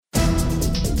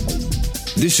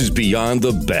This is Beyond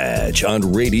the Badge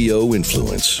on Radio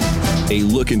Influence. A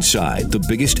look inside the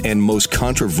biggest and most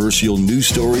controversial news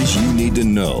stories you need to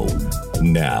know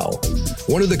now.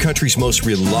 One of the country's most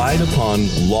relied upon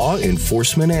law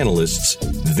enforcement analysts,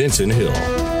 Vincent Hill.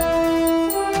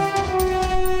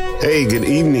 Hey, good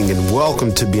evening and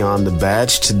welcome to Beyond the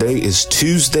Badge. Today is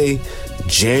Tuesday,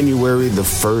 January the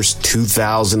 1st,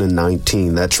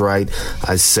 2019. That's right.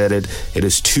 I said it. It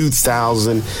is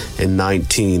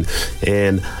 2019.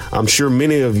 And I'm sure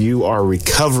many of you are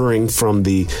recovering from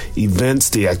the events,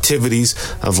 the activities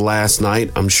of last night.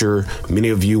 I'm sure many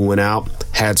of you went out,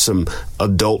 had some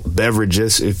adult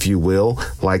beverages, if you will,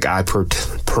 like I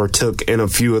partook in a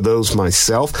few of those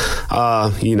myself.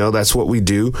 That's what we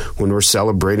do when we're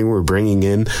celebrating. We're bringing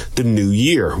in the new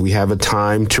year. We have a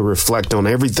time to reflect on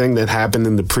everything that happened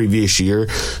in the previous year,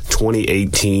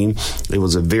 2018. It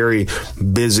was a very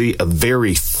busy, a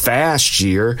very fast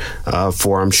year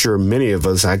for, I'm sure, many of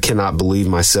us. I cannot believe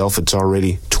myself it's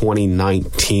already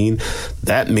 2019.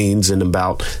 That means in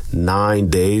about 9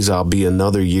 days, I'll be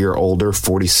another year older,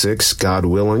 46, God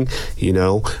willing.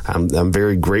 I'm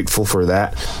very grateful for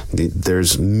that.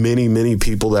 There's many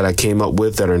people that I came up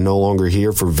with that are no longer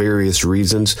here for various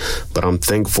reasons, but I'm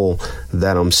thankful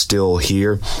that I'm still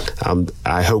here.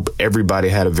 I hope everybody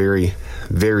had a very,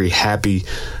 very happy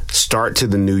start to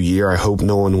the new year. I hope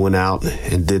no one went out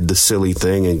and did the silly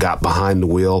thing and got behind the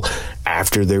wheel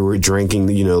after they were drinking.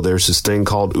 There's this thing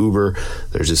called Uber.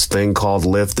 There's this thing called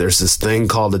Lyft. There's this thing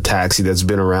called a taxi that's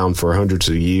been around for hundreds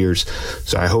of years.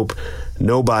 So I hope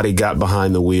nobody got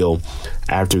behind the wheel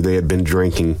after they had been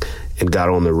drinking and got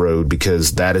on the road,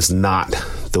 because that is not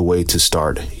the way to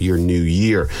start your new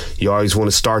year. You always want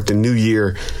to start the new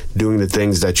year doing the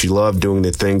things that you love, doing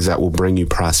the things that will bring you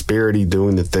prosperity,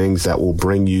 doing the things that will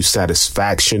bring you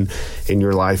satisfaction in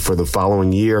your life for the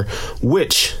following year,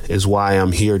 which is why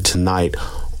I'm here tonight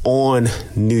on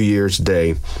New Year's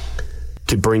Day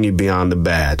to bring you Beyond the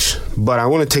Badge. But I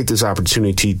want to take this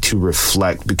opportunity to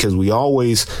reflect, because we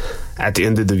always, at the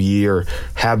end of the year,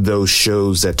 have those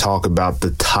shows that talk about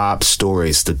the top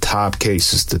stories, the top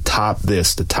cases, the top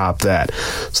this, the top that.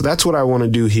 So that's what I want to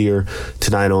do here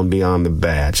tonight on Beyond the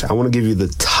Badge. I want to give you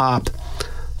the top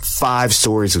 5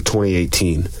 stories of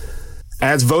 2018.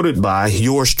 As voted by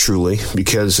yours truly,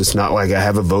 because it's not like I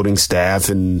have a voting staff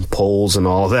and polls and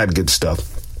all of that good stuff.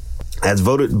 As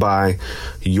voted by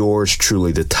yours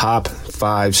truly, the top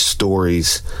 5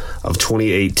 stories of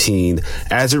 2018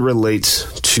 as it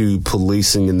relates to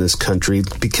policing in this country,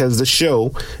 because the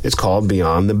show is called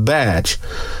Beyond the Badge.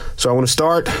 So I want to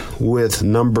start with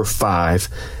number 5,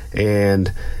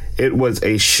 and it was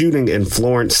a shooting in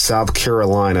Florence, South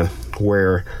Carolina,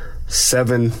 where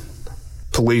 7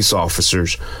 police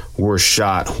officers were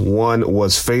shot. One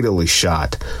was fatally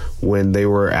shot when they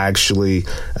were actually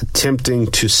attempting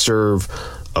to serve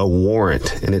a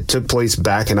warrant. And it took place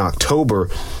back in October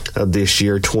of this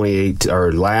year,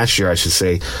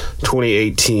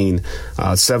 2018.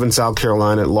 7 South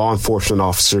Carolina law enforcement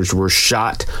officers were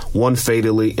shot, one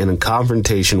fatally, in a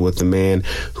confrontation with the man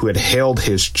who had held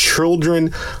his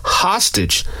children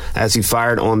hostage as he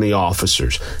fired on the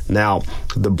officers. Now,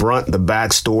 the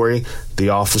backstory, the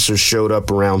officers showed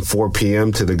up around 4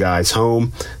 p.m. to the guy's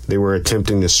home. They were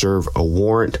attempting to serve a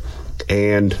warrant.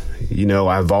 And,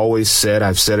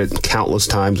 I've said it countless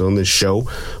times on this show,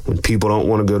 when people don't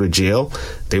want to go to jail,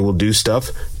 they will do stuff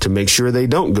to make sure they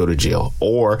don't go to jail,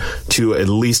 or to at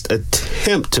least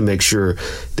attempt to make sure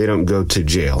they don't go to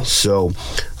jail. So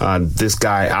this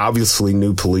guy obviously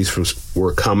knew police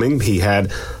were coming. He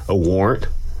had a warrant.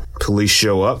 Police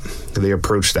show up. They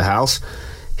approach the house.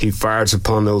 He fires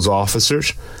upon those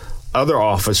officers. Other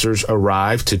officers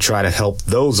arrive to try to help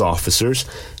those officers,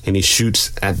 and he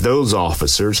shoots at those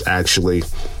officers, actually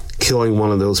killing one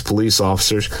of those police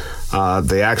officers.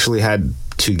 They actually had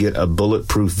to get a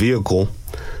bulletproof vehicle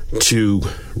to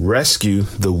rescue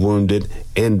the wounded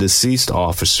and deceased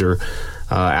officer.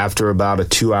 After about a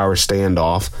 2-hour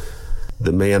standoff,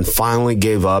 the man finally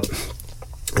gave up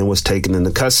and was taken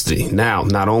into custody. Now,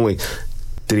 not only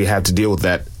did he have to deal with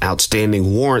that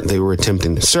outstanding warrant they were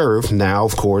attempting to serve, now,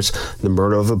 of course, the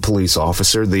murder of a police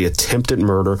officer, the attempted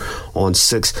murder on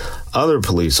 6 other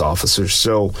police officers.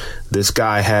 So this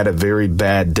guy had a very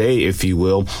bad day, if you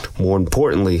will. More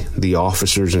importantly, the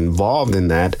officers involved in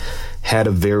that had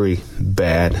a very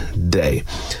bad day.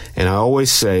 And I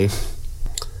always say,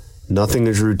 nothing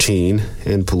is routine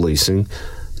in policing.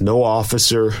 No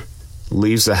officer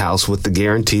leaves the house with the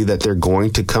guarantee that they're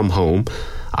going to come home.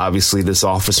 Obviously, this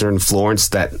officer in Florence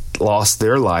that lost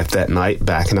their life that night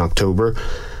back in October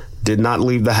did not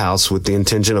leave the house with the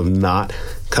intention of not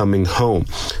coming home.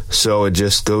 So it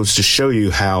just goes to show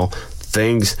you how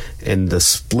things in the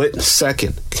split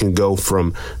second can go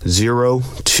from 0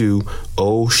 to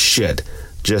oh shit,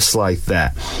 just like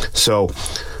that. So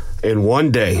in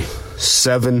one day,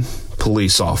 7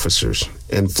 police officers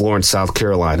in Florence, South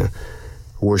Carolina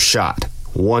were shot,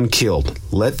 1 killed.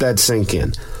 Let that sink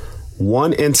in.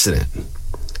 One incident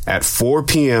at 4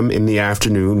 p.m. in the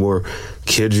afternoon, where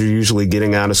kids are usually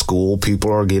getting out of school,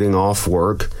 people are getting off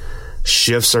work,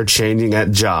 shifts are changing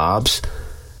at jobs.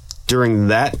 During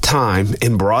that time,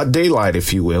 in broad daylight,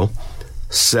 if you will,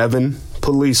 7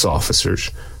 police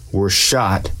officers were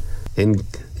shot and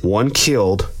 1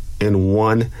 killed in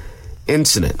one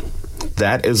incident.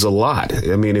 That is a lot.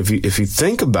 I mean, if you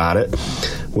think about it,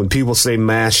 when people say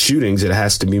mass shootings, it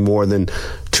has to be more than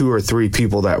 2 or 3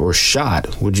 people that were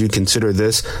shot. Would you consider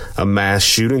this a mass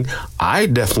shooting? I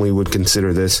definitely would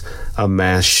consider this a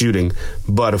mass shooting.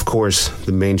 But of course,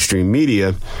 the mainstream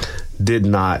media did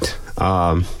not,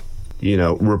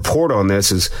 report on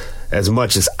this as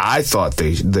much as I thought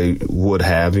they would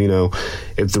have.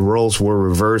 If the roles were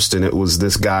reversed and it was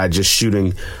this guy just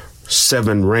shooting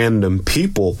 7 random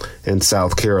people in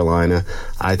South Carolina,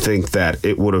 I think that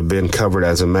it would have been covered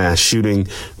as a mass shooting.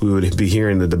 We would be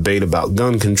hearing the debate about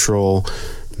gun control,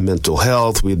 mental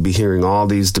health. We'd be hearing all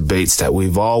these debates that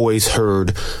we've always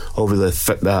heard over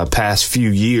the past few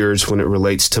years when it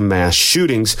relates to mass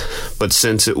shootings. But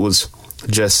since it was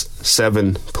just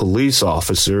 7 police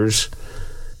officers,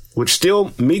 which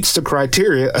still meets the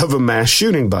criteria of a mass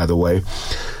shooting, by the way,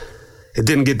 it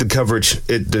didn't get the coverage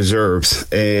it deserves.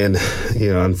 And,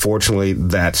 unfortunately,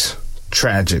 that's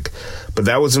tragic. But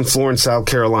that was in Florence, South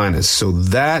Carolina. So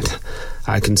that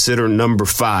I consider number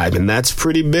 5. And that's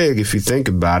pretty big if you think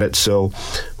about it. So,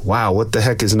 wow, what the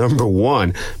heck is number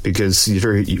 1? Because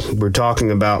we're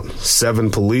talking about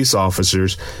 7 police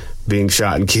officers being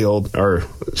shot and killed, or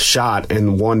shot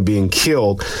and 1 being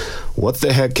killed. What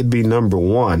the heck could be number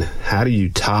 1? How do you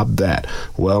top that?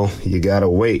 Well, you got to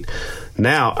wait.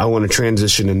 Now, I want to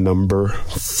transition to number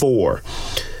 4.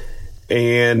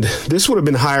 And this would have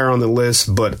been higher on the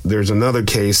list, but there's another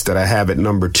case that I have at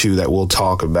number 2 that we'll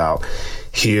talk about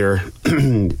here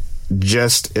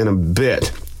just in a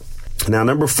bit. Now,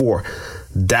 number 4,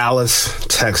 Dallas,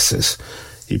 Texas.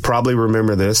 You probably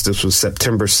remember this. This was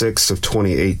September 6th of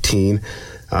 2018.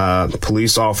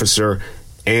 Police officer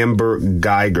Amber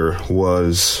Geiger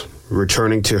was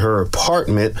returning to her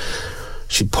apartment.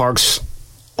 She parks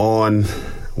on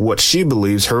what she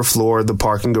believes her floor of the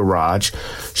parking garage.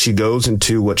 She goes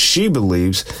into what she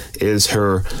believes is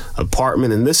her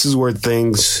apartment, and this is where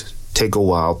things take a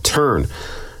wild turn.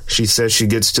 She says she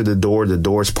gets to the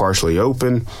door's partially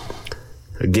open.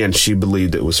 Again, she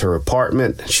believed it was her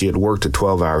apartment. She had worked a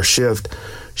 12-hour shift.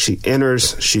 She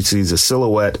enters. She sees a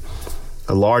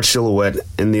large silhouette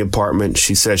in the apartment.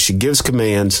 She says she gives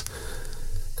commands,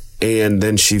 and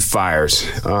then she fires.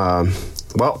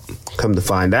 Well, come to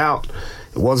find out,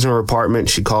 it wasn't her apartment.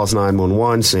 She calls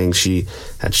 911 saying she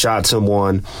had shot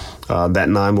someone. That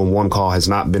 911 call has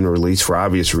not been released for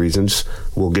obvious reasons.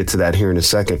 We'll get to that here in a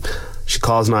second. She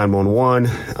calls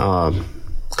 911.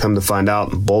 Come to find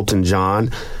out, Bolton John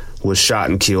was shot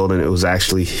and killed, and it was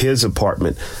actually his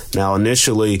apartment. Now,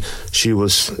 initially, she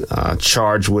was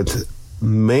charged with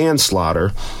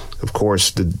manslaughter. Of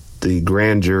course, the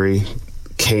grand jury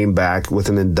came back with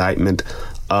an indictment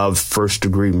of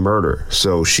first-degree murder.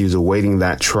 So she's awaiting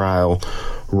that trial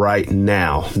right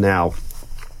now. Now,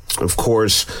 of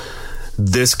course,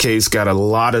 this case got a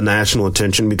lot of national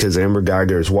attention because Amber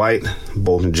Geiger is white,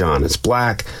 Bolton John is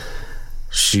black.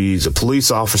 She's a police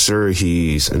officer.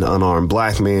 He's an unarmed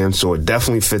black man. So it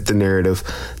definitely fit the narrative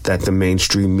that the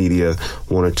mainstream media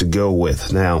wanted to go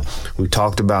with. Now, we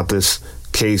talked about this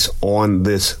case on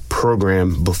this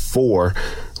program before.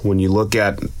 When you look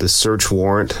at the search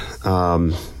warrant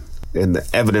and the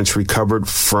evidence recovered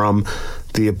from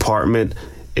the apartment,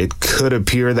 it could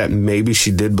appear that maybe she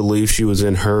did believe she was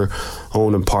in her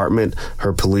own apartment.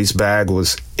 Her police bag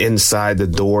was inside the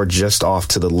door, just off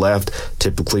to the left.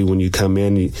 Typically, when you come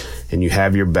in and you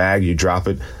have your bag, you drop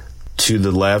it to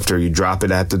the left or you drop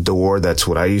it at the door. That's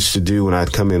what I used to do when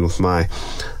I'd come in with my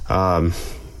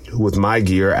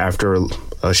gear after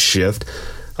a shift.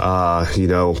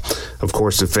 Of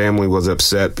course, the family was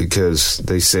upset because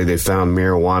they say they found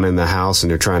marijuana in the house and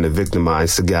they're trying to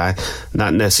victimize the guy.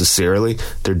 Not necessarily.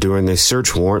 They're doing a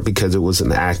search warrant because it was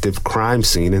an active crime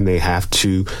scene and they have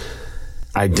to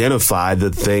identify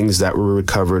the things that were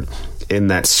recovered in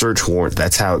that search warrant.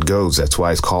 That's how it goes. That's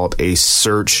why it's called a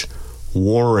search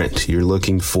warrant. You're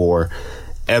looking for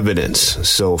evidence.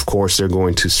 So, of course, they're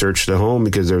going to search the home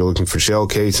because they're looking for shell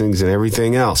casings and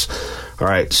everything else. All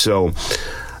right, so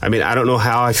I mean, I don't know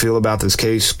how I feel about this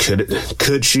case.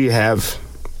 Could she have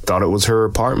thought it was her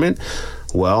apartment?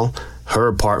 Well, her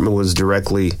apartment was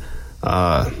directly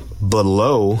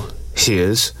below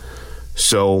his.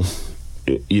 So,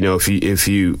 if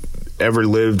you ever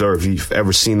lived or if you've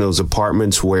ever seen those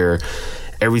apartments where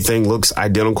everything looks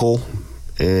identical,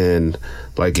 and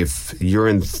like if you're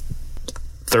in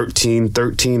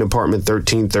 1313, apartment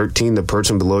 1313, the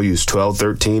person below you is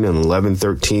 1213 and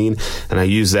 1113. And I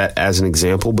use that as an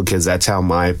example because that's how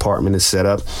my apartment is set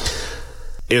up.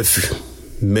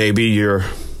 If maybe you're,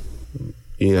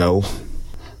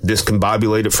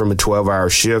 discombobulated from a 12-hour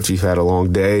shift, you've had a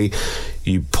long day,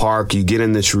 you park, you get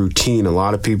in this routine. A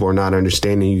lot of people are not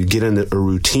understanding. You get in a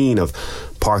routine of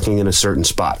parking in a certain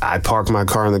spot. I park my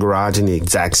car in the garage in the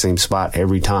exact same spot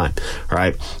every time,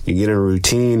 right? You get in a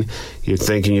routine. You're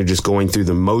thinking you're just going through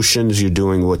the motions. You're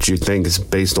doing what you think is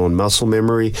based on muscle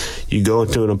memory. You go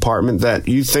into an apartment that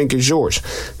you think is yours.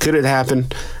 Could it happen?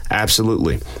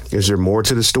 Absolutely. Is there more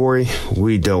to the story?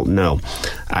 We don't know.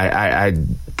 I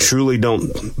truly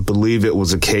don't believe it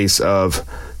was a case of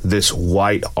this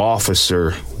white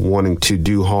officer wanting to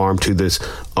do harm to this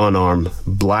unarmed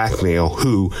black male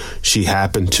who she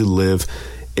happened to live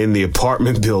in the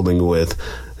apartment building with.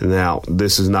 Now,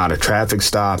 this is not a traffic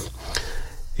stop.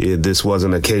 This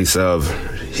wasn't a case of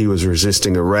he was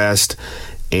resisting arrest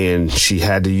and she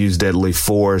had to use deadly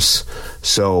force.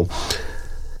 So,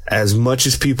 as much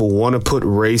as people want to put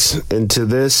race into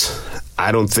this,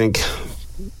 I don't think...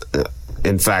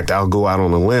 In fact, I'll go out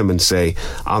on a limb and say,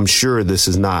 I'm sure this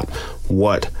is not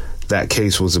what that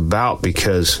case was about,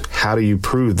 because how do you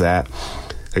prove that?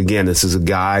 Again, this is a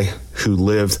guy who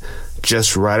lived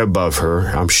just right above her.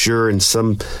 I'm sure in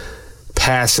some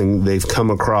passing they've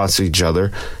come across each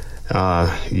other,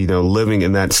 living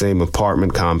in that same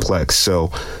apartment complex.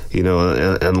 So,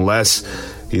 unless...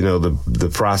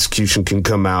 the prosecution can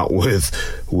come out with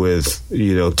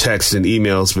texts and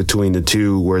emails between the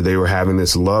two where they were having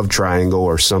this love triangle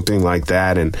or something like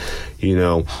that. And,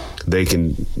 they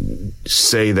can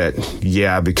say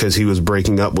that, because he was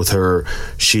breaking up with her,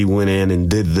 she went in and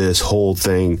did this whole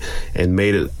thing and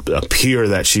made it appear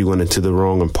that she went into the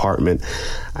wrong apartment.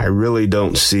 I really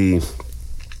don't see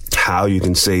how you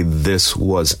can say this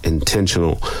was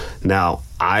intentional. Now,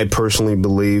 I personally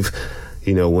believe,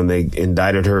 when they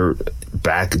indicted her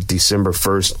back December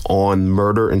 1st on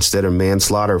murder instead of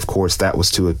manslaughter, of course, that was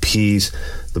to appease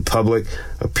the public,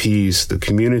 appease the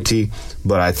community.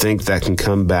 But I think that can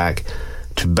come back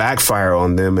to backfire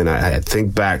on them. And I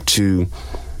think back to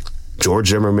George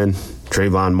Zimmerman,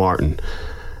 Trayvon Martin,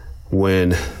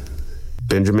 when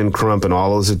Benjamin Crump and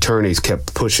all those attorneys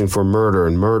kept pushing for murder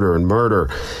and murder and murder.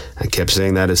 I kept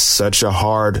saying that is such a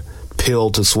hard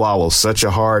pill to swallow, such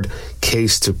a hard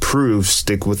case to prove.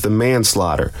 Stick with the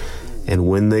manslaughter. And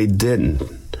when they didn't,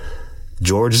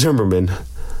 George Zimmerman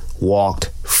walked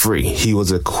free. He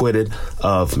was acquitted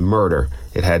of murder.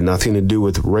 It had nothing to do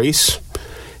with race.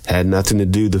 It had nothing to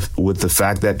do with the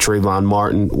fact that Trayvon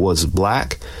Martin was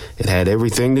black. It had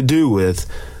everything to do with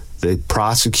the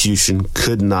prosecution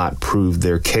could not prove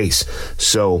their case.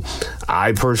 So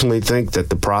I personally think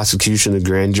that the prosecution, the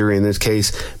grand jury in this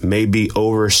case, may be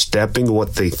overstepping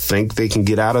what they think they can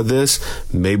get out of this.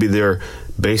 Maybe they're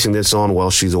basing this on,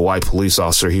 well, she's a white police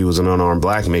officer, he was an unarmed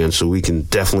black man, so we can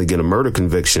definitely get a murder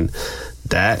conviction.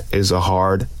 That is a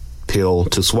hard pill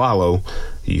to swallow.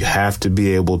 You have to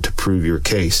be able to prove your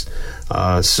case.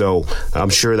 So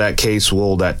I'm sure that case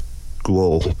will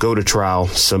go to trial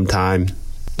sometime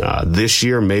this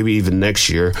year, maybe even next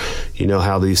year. You know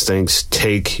how these things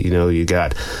take. You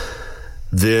got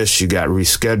this, you got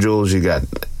reschedules, you got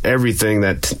everything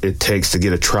that it takes to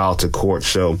get a trial to court.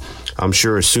 So I'm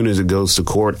sure as soon as it goes to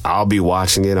court, I'll be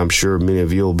watching it. I'm sure many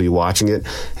of you will be watching it,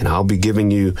 and I'll be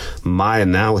giving you my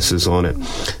analysis on it.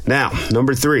 Now,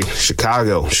 number 3,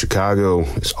 Chicago. Chicago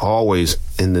is always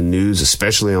in the news,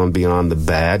 especially on Beyond the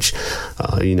Badge.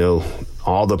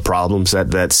 All the problems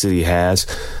that city has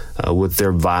with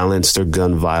their violence, their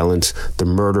gun violence, the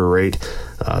murder rate,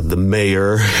 the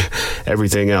mayor,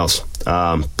 everything else.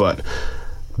 But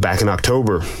back in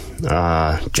October,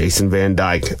 Jason Van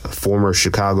Dyke, a former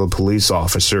Chicago police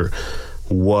officer,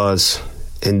 was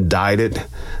indicted.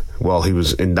 Well, he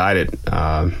was indicted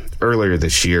earlier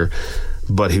this year,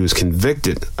 but he was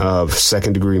convicted of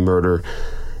second-degree murder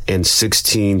and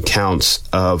 16 counts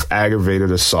of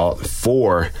aggravated assault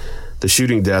for the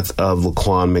shooting death of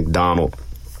Laquan McDonald.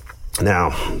 Now,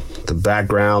 the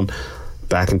background,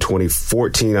 back in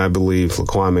 2014, I believe,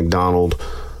 Laquan McDonald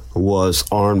was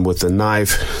armed with a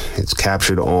knife. It's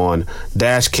captured on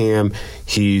dash cam.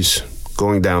 He's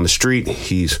going down the street.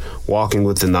 He's walking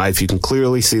with the knife. You can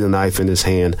clearly see the knife in his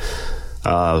hand.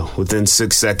 Within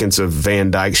 6 seconds of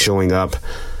Van Dyke showing up,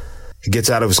 he gets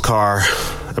out of his car,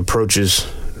 approaches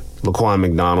Laquan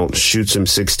McDonald, shoots him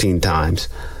 16 times.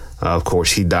 Of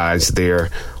course, he dies there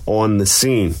on the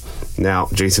scene. Now,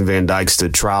 Jason Van Dyke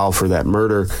stood trial for that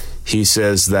murder. He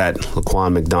says that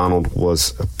Laquan McDonald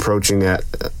was approaching at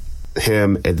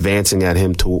him, advancing at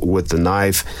him with the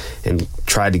knife, and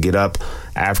tried to get up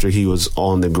after he was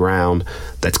on the ground.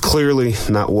 That's clearly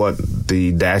not what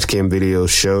the dash cam video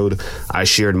showed. I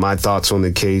shared my thoughts on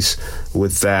the case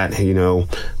with that,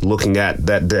 looking at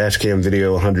that dash cam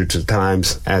video hundreds of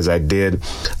times as I did.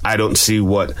 I don't see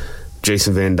what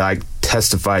Jason Van Dyke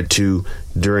testified to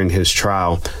during his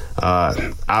trial.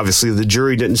 Obviously, the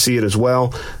jury didn't see it as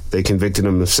well. They convicted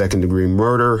him of second-degree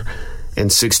murder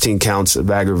and 16 counts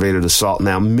of aggravated assault.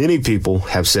 Now, many people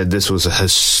have said this was a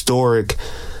historic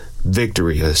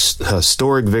victory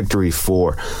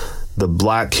for the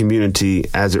black community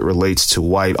as it relates to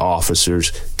white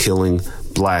officers killing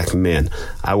black men.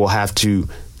 I will have to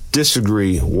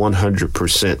disagree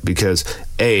 100% because,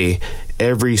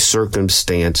 every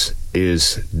circumstance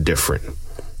is different.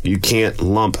 You can't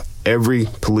lump every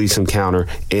police encounter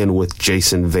in with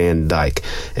Jason Van Dyke.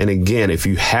 And again, if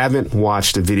you haven't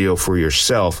watched the video for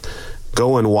yourself,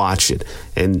 go and watch it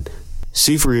and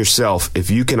see for yourself if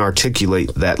you can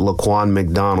articulate that Laquan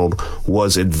McDonald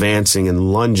was advancing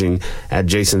and lunging at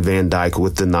Jason Van Dyke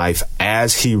with the knife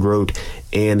as he wrote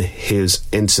in his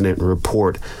incident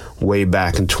report way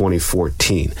back in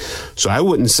 2014. So I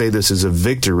wouldn't say this is a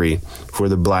victory for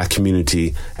the black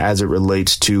community as it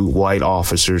relates to white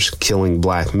officers killing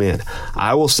black men.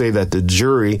 I will say that the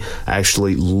jury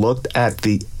actually looked at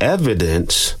the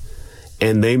evidence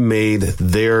and they made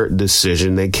their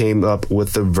decision. They came up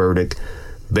with the verdict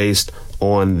based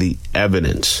on the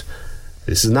evidence.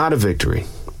 This is not a victory.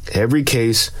 Every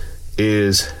case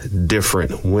is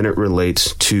different when it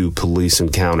relates to police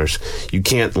encounters. You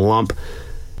can't lump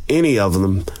any of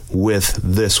them with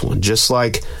this one. Just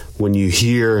like when you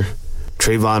hear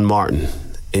Trayvon Martin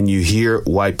and you hear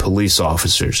white police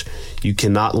officers, you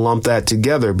cannot lump that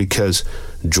together because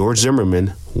George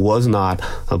Zimmerman was not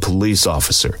a police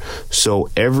officer. So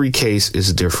every case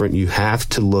is different. You have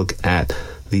to look at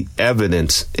the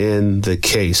evidence in the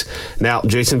case. Now,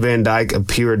 Jason Van Dyke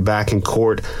appeared back in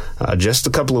court just a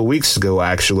couple of weeks ago,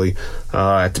 actually.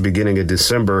 At the beginning of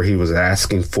December, he was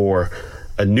asking for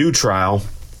a new trial,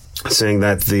 saying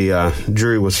that the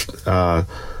jury was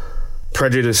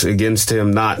prejudiced against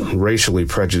him, not racially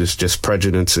prejudiced, just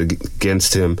prejudice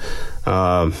against him,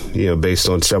 based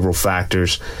on several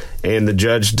factors. And the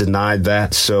judge denied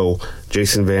that. So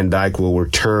Jason Van Dyke will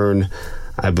return,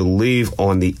 I believe,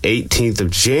 on the 18th of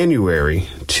January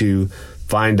to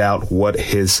find out what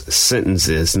his sentence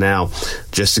is. Now,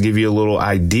 just to give you a little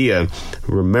idea,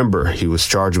 remember, he was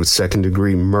charged with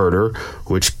second-degree murder,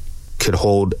 which could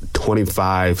hold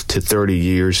 25 to 30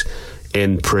 years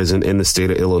in prison in the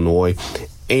state of Illinois,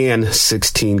 and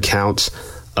 16 counts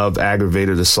of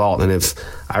aggravated assault. And if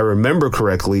I remember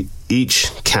correctly,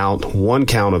 one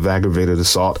count of aggravated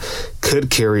assault could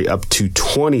carry up to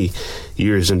 20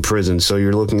 years in prison. So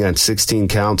you're looking at 16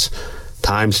 counts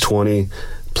times 20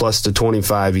 plus the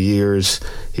 25 years.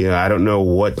 I don't know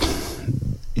what,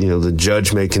 the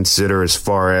judge may consider as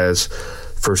far as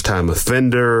first-time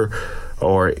offender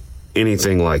or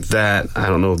anything like that. I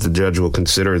don't know if the judge will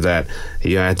consider that.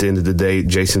 At the end of the day,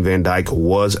 Jason Van Dyke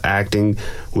was acting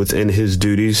within his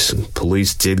duties.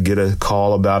 Police did get a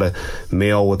call about a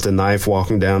male with a knife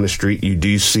walking down the street. You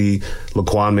do see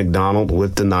Laquan McDonald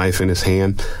with the knife in his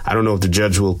hand. I don't know if the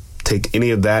judge will take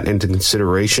any of that into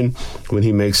consideration when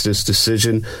he makes this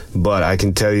decision, but I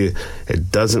can tell you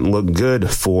it doesn't look good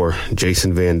for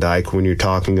Jason Van Dyke when you're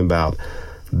talking about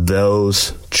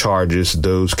those charges,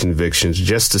 those convictions.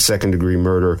 Just the second-degree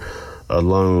murder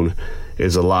alone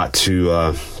is a lot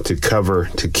to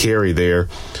carry there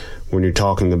when you're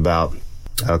talking about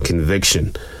a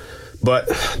conviction. But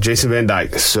Jason Van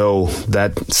Dyke, so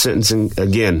that sentencing,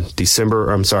 again,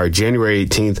 January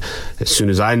 18th. As soon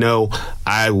as I know,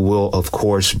 I will, of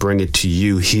course, bring it to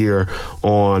you here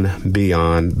on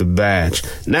Beyond the Badge.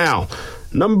 Now,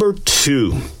 number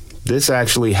 2, this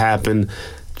actually happened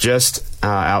just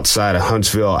outside of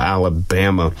Huntsville,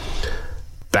 Alabama.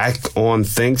 Back on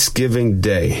Thanksgiving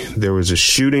Day, there was a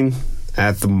shooting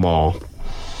at the mall.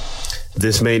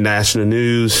 This made national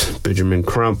news. Benjamin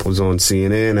Crump was on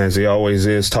CNN, as he always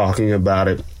is, talking about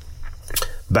it.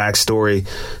 Backstory,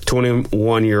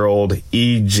 21-year-old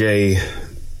E.J.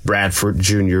 Bradford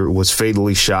Jr. was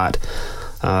fatally shot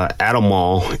at a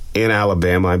mall in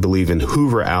Alabama, I believe in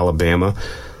Hoover, Alabama,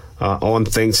 on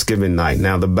Thanksgiving night.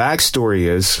 Now, the backstory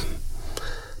is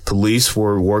Police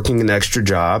were working an extra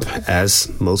job, as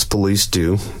most police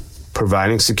do,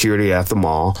 providing security at the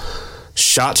mall.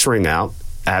 Shots ring out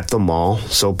at the mall,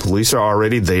 so police are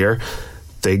already there.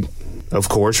 They, of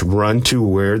course, run to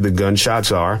where the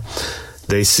gunshots are.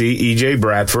 They see E.J.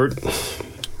 Bradford,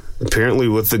 apparently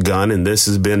with the gun, and this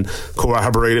has been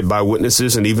corroborated by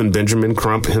witnesses, and even Benjamin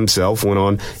Crump himself went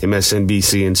on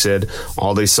MSNBC and said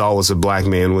all they saw was a black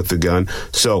man with the gun.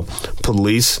 So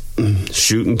police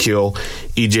shoot and kill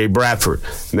E.J. Bradford.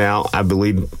 Now, I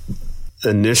believe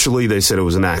initially they said it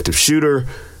was an active shooter.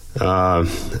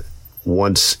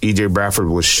 Once E.J. Bradford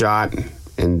was shot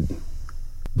and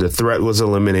the threat was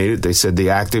eliminated, they said the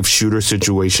active shooter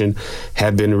situation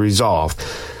had been resolved.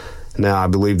 Now, I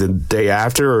believe the day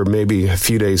after, or maybe a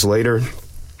few days later,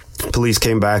 police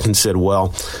came back and said,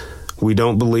 well, we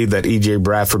don't believe that E.J.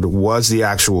 Bradford was the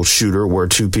actual shooter where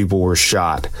two people were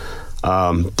shot,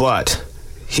 but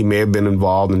he may have been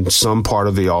involved in some part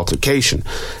of the altercation.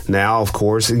 Now, of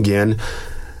course, again,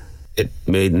 it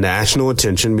made national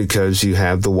attention because you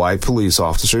have the white police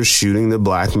officers shooting the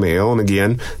black male. And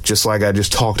again, just like I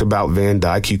just talked about Van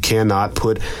Dyke, you cannot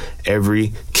put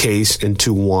every case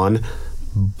into one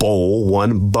bowl,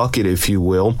 one bucket, if you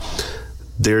will.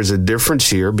 There's a difference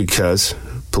here because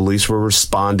police were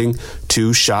responding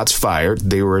to shots fired.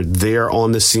 They were there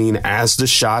on the scene as the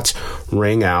shots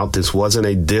rang out. This wasn't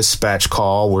a dispatch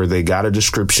call where they got a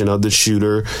description of the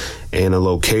shooter and a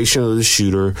location of the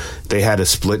shooter. They had a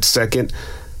split-second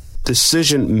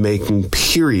decision-making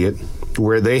period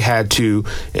where they had to,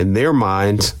 in their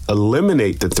minds,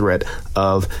 eliminate the threat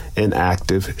of an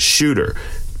active shooter.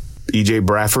 E.J.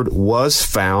 Bradford was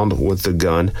found with the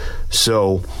gun.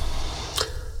 So,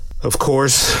 of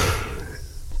course,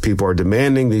 people are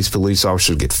demanding these police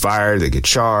officers get fired, they get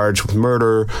charged with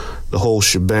murder, the whole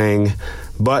shebang.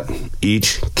 But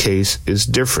each case is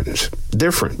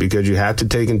different because you have to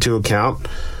take into account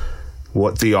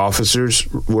what the officers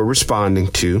were responding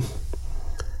to,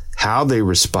 how they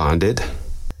responded,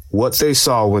 what they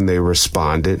saw when they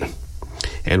responded,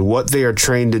 and what they are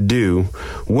trained to do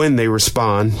when they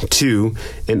respond to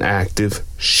an active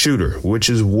shooter, which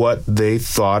is what they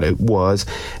thought it was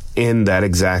in that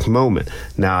exact moment.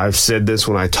 Now, I've said this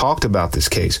when I talked about this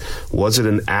case. Was it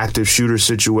an active shooter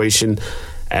situation,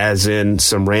 as in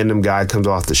some random guy comes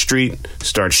off the street,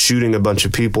 starts shooting a bunch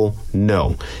of people?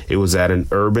 No. It was at an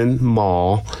urban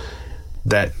mall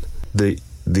that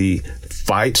the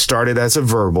fight started as a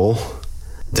verbal,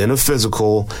 then a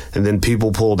physical, and then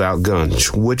people pulled out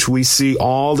guns, which we see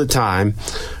all the time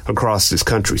across this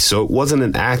country. So it wasn't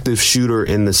an active shooter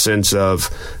in the sense of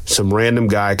some random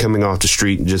guy coming off the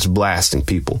street and just blasting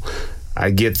people. I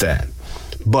get that.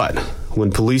 But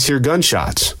when police hear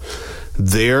gunshots,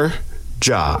 their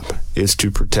job is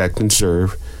to protect and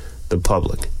serve the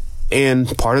public.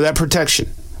 And part of that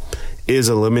protection is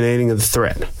eliminating the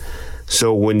threat.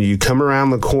 So when you come around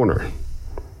the corner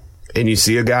and you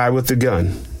see a guy with a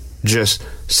gun, just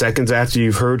seconds after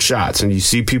you've heard shots, and you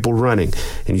see people running,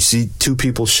 and you see two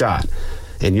people shot,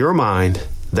 in your mind,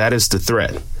 that is the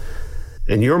threat.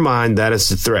 In your mind, that is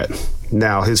the threat.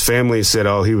 Now, his family said,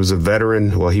 oh, he was a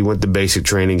veteran. Well, he went to basic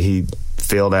training. He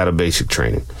failed out of basic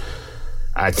training.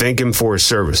 I thank him for his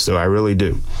service, though. I really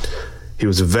do. He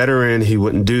was a veteran. He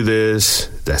wouldn't do this.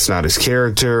 That's not his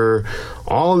character.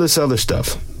 All this other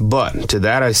stuff. But to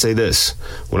that, I say this.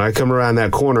 When I come around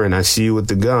that corner and I see you with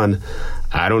the gun,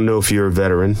 I don't know if you're a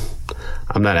veteran.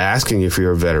 I'm not asking if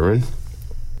you're a veteran.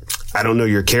 I don't know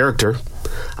your character.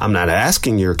 I'm not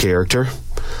asking your character.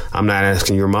 I'm not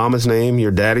asking your mama's name,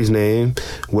 your daddy's name,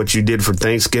 what you did for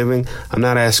Thanksgiving. I'm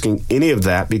not asking any of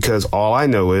that because all I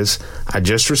know is I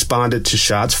just responded to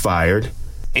shots fired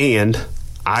and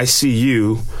I see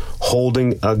you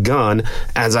holding a gun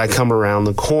as I come around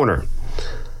the corner.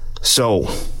 So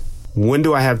when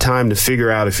do I have time to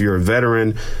figure out if you're a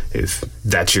veteran, if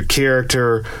that's your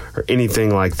character, or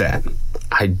anything like that?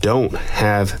 I don't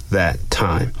have that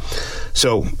time.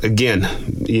 So again,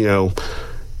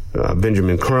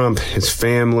 Benjamin Crump, his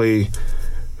family,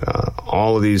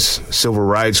 all of these civil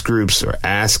rights groups are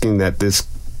asking that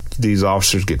these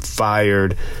officers get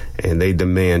fired, and they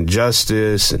demand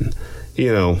justice, and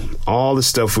all the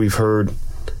stuff we've heard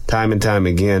time and time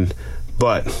again.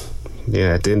 But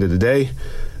at the end of the day,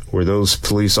 were those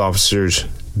police officers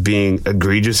being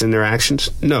egregious in their actions?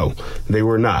 No, they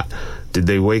were not. Did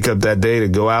they wake up that day to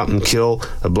go out and kill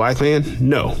a black man?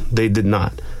 No, they did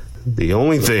not. The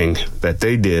only thing that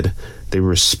they did, they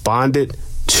responded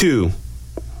to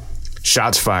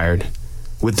shots fired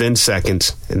within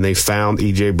seconds, and they found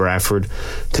E.J. Bradford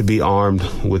to be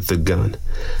armed with the gun.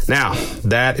 Now,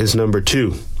 that is number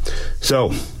two.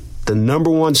 So, the number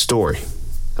one story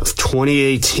of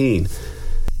 2018,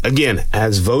 again,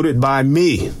 as voted by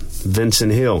me,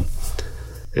 Vincent Hill,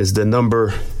 is the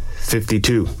number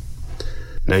 52.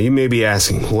 Now, you may be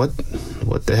asking, what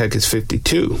the heck is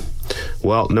 52?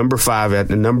 Well, number five,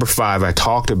 I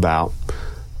talked about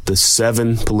the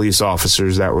 7 police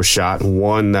officers that were shot, and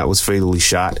 1 that was fatally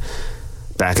shot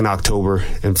back in October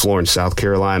in Florence, South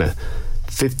Carolina.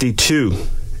 52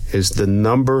 is the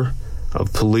number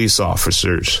of police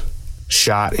officers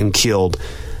shot and killed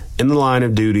in the line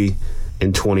of duty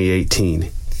in 2018.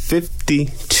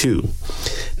 52.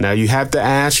 Now, you have to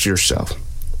ask yourself,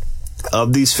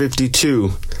 of these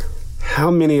 52, how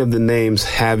many of the names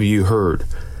have you heard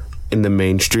in the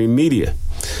mainstream media?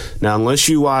 Now, unless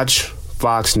you watch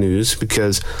Fox News,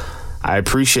 because I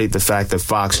appreciate the fact that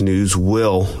Fox News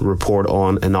will report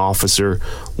on an officer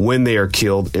when they are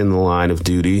killed in the line of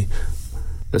duty,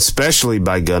 especially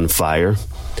by gunfire.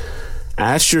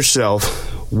 Ask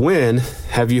yourself, when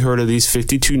have you heard of these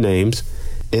 52 names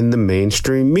in the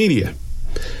mainstream media?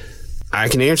 I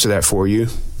can answer that for you.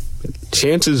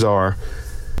 Chances are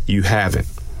you haven't.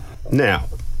 Now,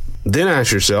 then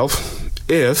ask yourself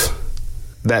if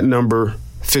that number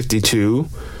 52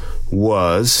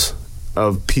 was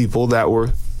of people that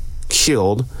were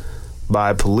killed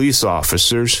by police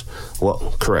officers.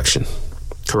 Well, correction.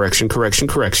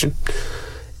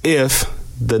 If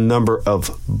the number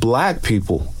of black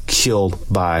people killed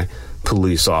by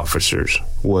police officers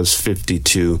was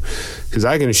 52, because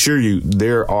I can assure you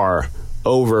there are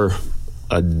over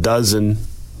a dozen,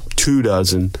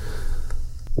 24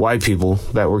 white people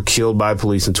that were killed by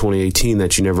police in 2018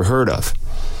 that you never heard of.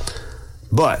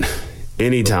 But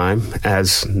anytime,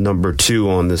 as number 2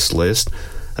 on this list,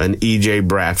 an E.J.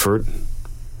 Bradford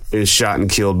is shot and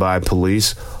killed by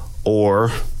police, or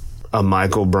a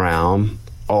Michael Brown,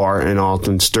 or an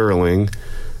Alton Sterling,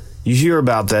 you hear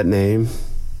about that name.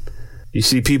 You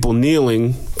see people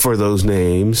kneeling for those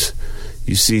names.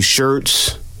 You see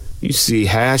shirts. You see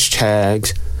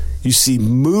hashtags. You see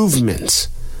movements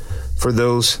for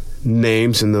those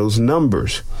names and those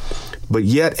numbers. But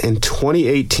yet in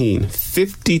 2018,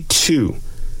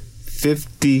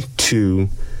 52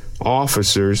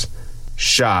 officers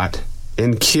shot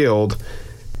and killed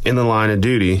in the line of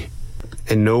duty,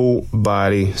 and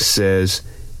nobody says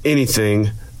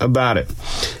anything about it.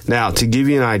 Now, to give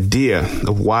you an idea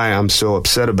of why I'm so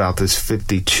upset about this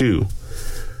 52,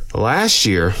 last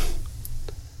year,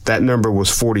 that number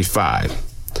was 45.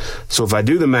 So if I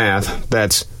do the math,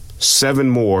 that's 7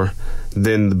 more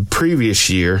than the previous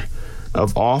year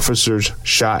of officers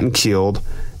shot and killed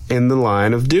in the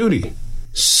line of duty.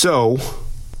 So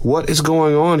what is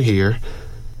going on here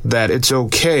that it's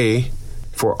okay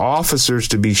for officers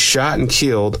to be shot and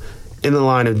killed in the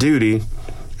line of duty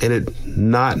and it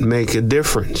not make a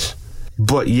difference?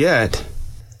 But yet,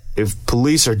 if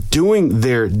police are doing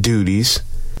their duties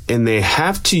and they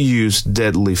have to use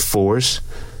deadly force,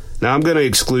 now I'm going to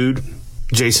exclude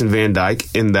Jason Van Dyke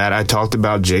in that I talked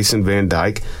about Jason Van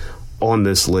Dyke on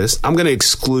this list. I'm going to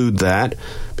exclude that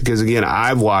because, again,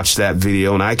 I've watched that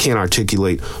video and I can't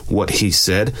articulate what he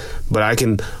said, but I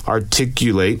can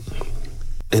articulate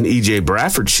an E.J.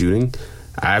 Bradford shooting.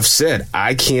 I've said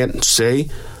I can't say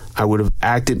I would have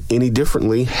acted any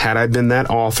differently had I been that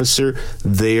officer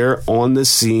there on the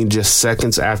scene just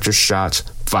seconds after shots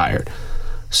fired.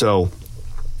 So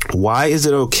why is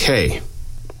it okay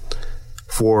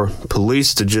for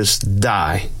police to just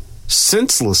die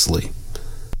senselessly?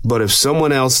 But if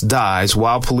someone else dies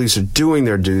while police are doing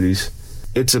their duties,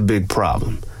 it's a big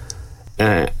problem.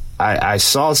 And I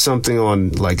saw something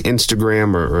on like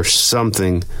Instagram or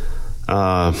something,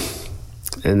 and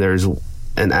there's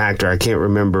an actor, I can't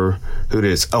remember who it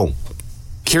is. Oh,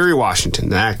 Kerry Washington,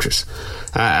 the actress.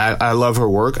 I love her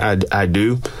work. I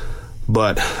do.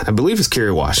 But I believe it's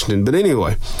Kerry Washington. But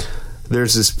anyway,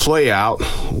 there's this play out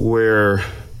where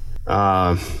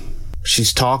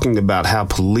she's talking about how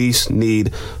police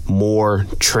need more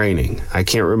training. I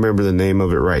can't remember the name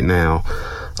of it right now,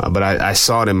 but I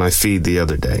saw it in my feed the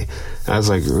other day. I was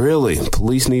like, really?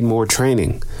 Police need more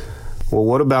training? Well,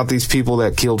 what about these people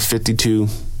that killed 52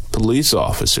 police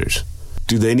officers?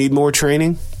 Do they need more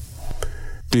training?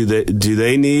 Do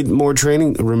they need more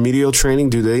training, remedial training?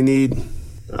 Do they need,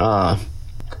 the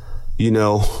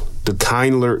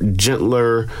kinder,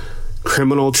 gentler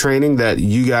criminal training that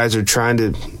you guys are trying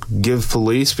to give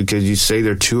police because you say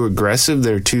they're too aggressive,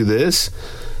 they're too this?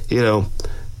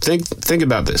 Think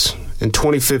about this. In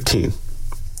 2015,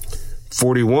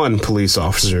 41 police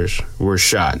officers were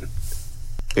shot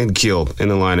and killed in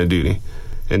the line of duty.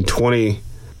 In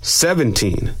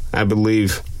 2017, I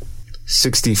believe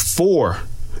 64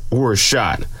 were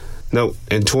shot. No,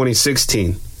 in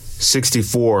 2016,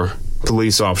 64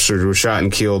 police officers were shot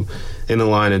and killed in the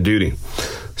line of duty.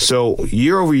 So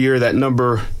year over year, that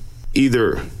number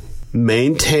either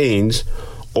maintains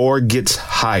or gets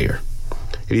higher.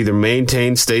 It either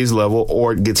maintains, stays level,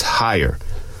 or it gets higher.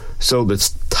 So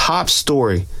the top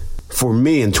story for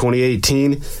me in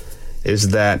 2018 is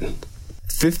that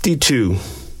 52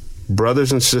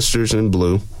 brothers and sisters in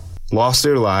blue lost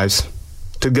their lives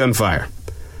to gunfire.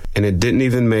 And it didn't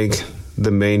even make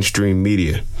the mainstream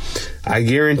media. I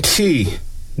guarantee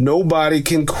nobody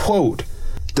can quote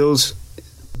those,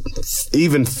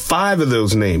 even 5 of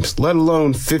those names, let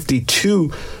alone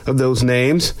 52 of those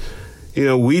names. You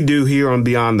know, we do here on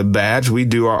Beyond the Badge, we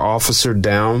do our Officer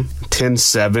Down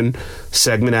 10-7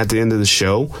 segment at the end of the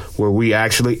show where we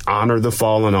actually honor the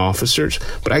fallen officers.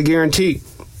 But I guarantee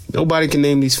nobody can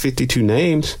name these 52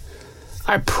 names.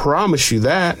 I promise you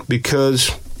that, because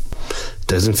it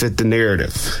doesn't fit the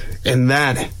narrative. And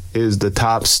that is the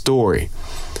top story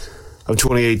of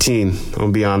 2018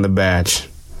 on Beyond the Badge.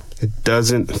 It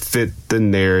doesn't fit the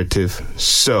narrative.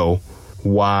 So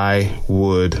why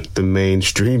would the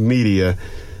mainstream media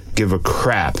give a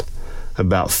crap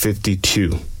about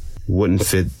 52? Wouldn't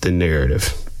fit the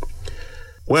narrative.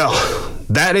 Well,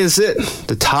 that is it.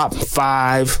 The top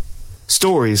 5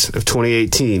 stories of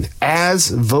 2018 as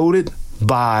voted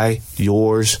by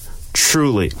yours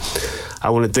truly. I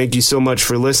want to thank you so much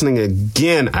for listening.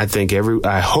 Again,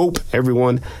 I hope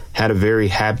everyone had a very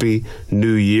happy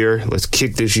new year. Let's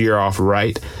kick this year off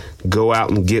right. Go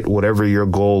out and get whatever your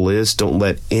goal is. Don't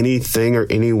let anything or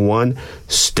anyone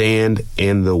stand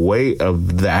in the way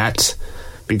of that,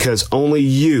 because only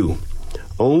you,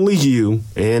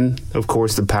 and of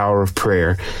course the power of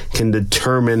prayer can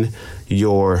determine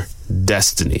your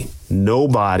destiny.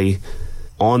 Nobody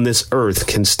on this earth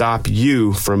can stop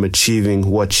you from achieving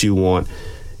what you want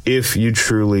if you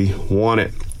truly want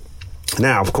it.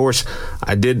 Now, of course,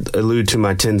 I did allude to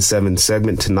my 10-7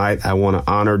 segment tonight. I want to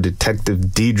honor Detective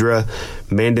Deidre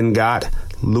Mandengott,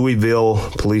 Louisville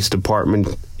Police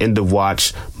Department, end of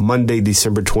watch, Monday,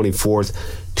 December 24th,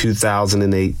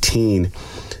 2018.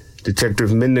 Detective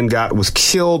Mandengott was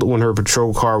killed when her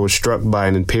patrol car was struck by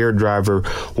an impaired driver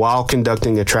while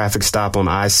conducting a traffic stop on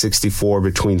I-64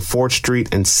 between 4th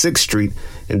Street and 6th Street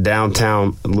in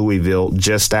downtown Louisville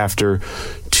just after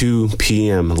 2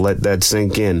 p.m. Let that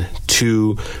sink in.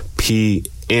 2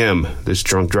 p.m. This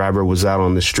drunk driver was out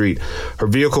on the street. Her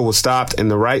vehicle was stopped in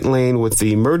the right lane with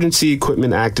the emergency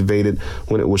equipment activated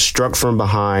when it was struck from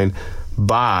behind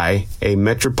by a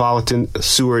Metropolitan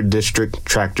Sewer District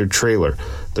tractor trailer.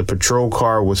 The patrol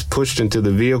car was pushed into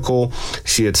the vehicle.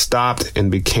 She had stopped and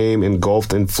became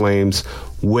engulfed in flames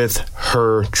with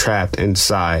her trapped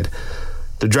inside.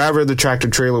 The driver of the tractor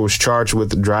trailer was charged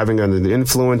with driving under the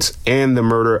influence and the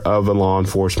murder of a law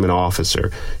enforcement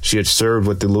officer. She had served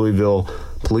with the Louisville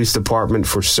Police Department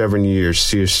for 7 years.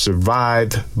 She is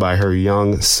survived by her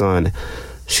young son.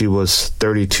 She was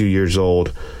 32 years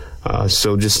old.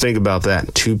 So just think about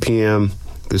that. 2 p.m.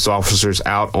 This officer's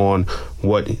out on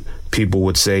what people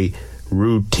would say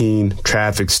routine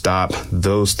traffic stop.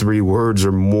 Those 3 words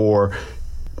are more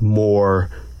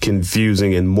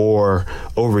confusing and more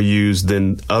overused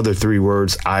than other 3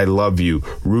 words. I love you.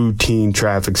 Routine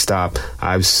traffic stop.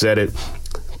 I've said it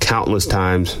countless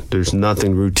times. There's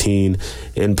nothing routine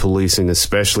in policing,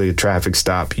 especially a traffic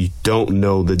stop. You don't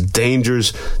know the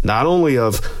dangers, not only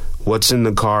of what's in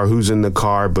the car, who's in the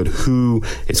car, but who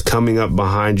is coming up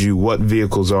behind you, what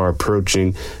vehicles are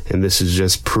approaching. And this is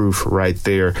just proof right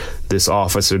there. This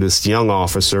young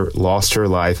officer, lost her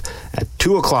life at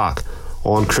 2 o'clock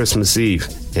on Christmas Eve.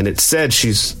 And it said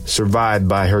she's survived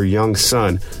by her young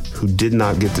son, who did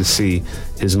not get to see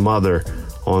his mother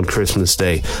on Christmas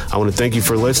Day. I want to thank you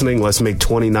for listening. Let's make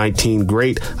 2019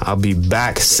 great. I'll be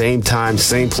back same time,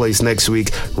 same place next week,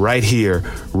 right here,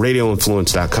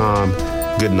 radioinfluence.com.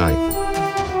 Good night.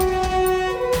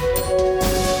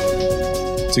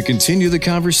 To continue the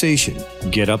conversation,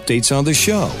 get updates on the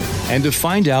show, and to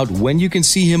find out when you can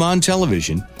see him on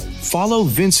television, follow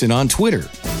Vincent on Twitter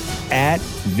at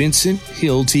Vincent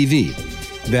Hill TV.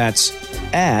 That's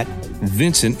at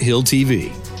Vincent Hill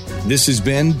TV. This has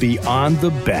been Beyond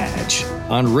the Badge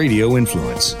on Radio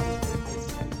Influence.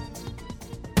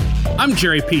 I'm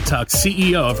Jerry Petuck,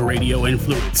 CEO of Radio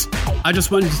Influence. I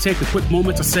just wanted to take a quick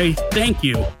moment to say thank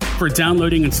you for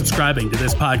downloading and subscribing to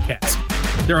this podcast.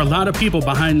 There are a lot of people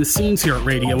behind the scenes here at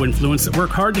Radio Influence that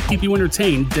work hard to keep you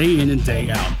entertained day in and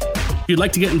day out. If you'd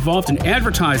like to get involved and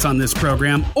advertise on this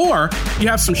program, or you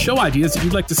have some show ideas that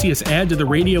you'd like to see us add to the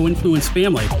Radio Influence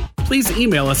family, please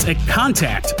email us at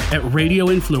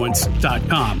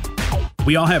contact@radioinfluence.com.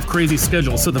 We all have crazy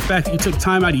schedules, so the fact that you took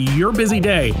time out of your busy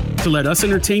day to let us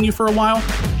entertain you for a while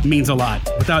means a lot.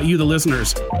 Without you, the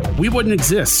listeners, we wouldn't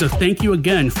exist, so thank you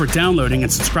again for downloading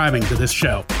and subscribing to this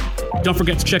show. Don't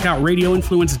forget to check out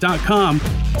radioinfluence.com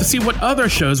to see what other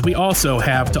shows we also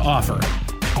have to offer.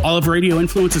 All of Radio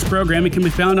Influence's programming can be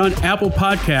found on Apple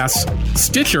Podcasts,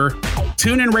 Stitcher,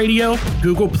 TuneIn Radio,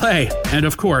 Google Play, and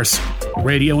of course,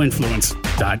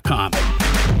 radioinfluence.com.